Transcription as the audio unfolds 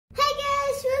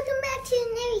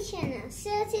channel. So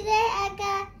today I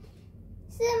got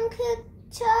some cooked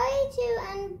toy to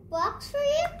unbox for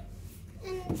you.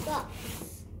 Unbox.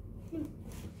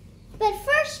 But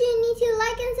first you need to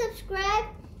like and subscribe,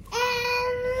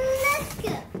 and let's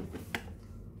go.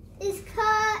 It's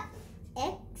called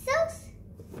EXOST.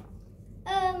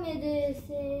 It is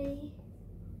a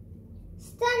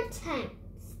stunt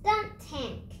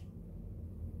tank.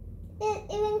 It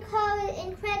even called it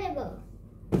incredible.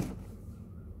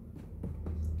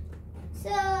 So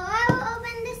I will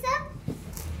open this up.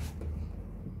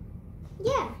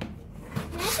 Yeah,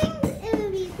 and I think it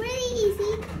will be pretty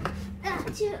easy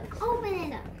to open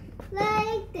it up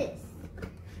like this.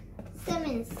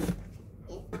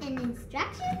 An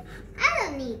instruction? I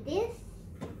don't need this.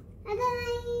 I don't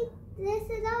need this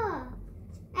at all.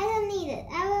 I don't need it.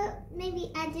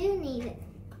 Maybe I do need it.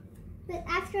 But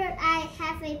after I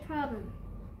have a problem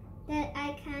that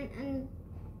I can't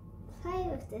play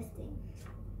with this thing.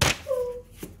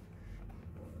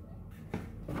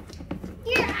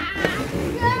 Yeah,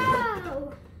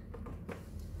 go!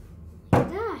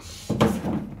 Gosh.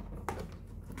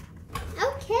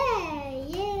 Okay,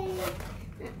 yay.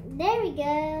 There we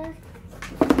go.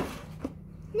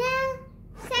 Now,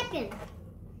 second.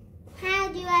 How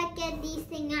do I get these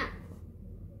things up?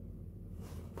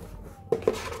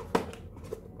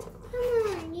 Come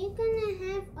on, you're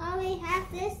gonna always have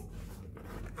this.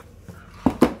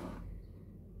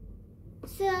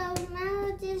 So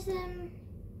now just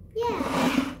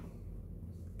yeah,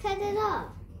 cut it off.